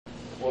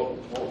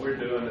what we're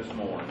doing this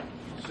morning,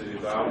 the city of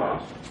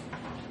Valdosta,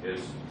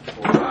 is,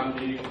 for I'm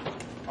new,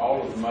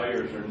 all of the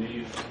mayors are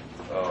new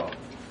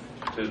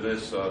to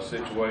this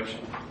situation.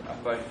 I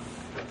think,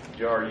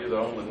 Jar, you're the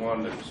only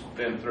one that's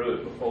been through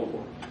it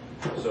before.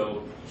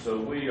 So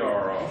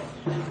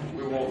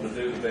we're wanting to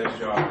do the best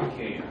job we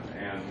can,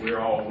 and we're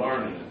all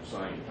learning at the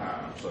same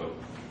time. So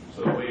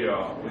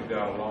we've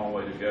got a long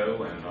way to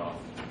go, and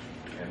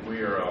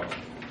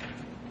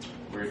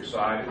we're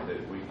excited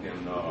that we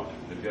can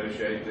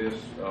negotiate this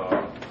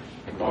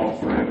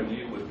lost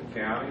revenue with the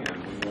county,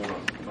 and we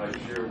want to make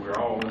sure we're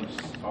all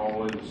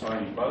in the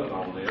same boat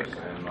on this,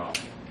 and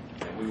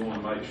we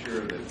want to make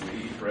sure that we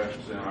each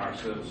represent our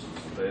citizens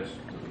to the best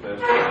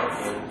of our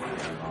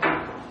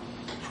ability.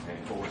 And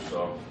of course,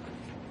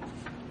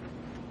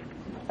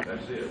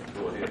 that's it.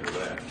 Go ahead with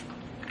that.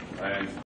 And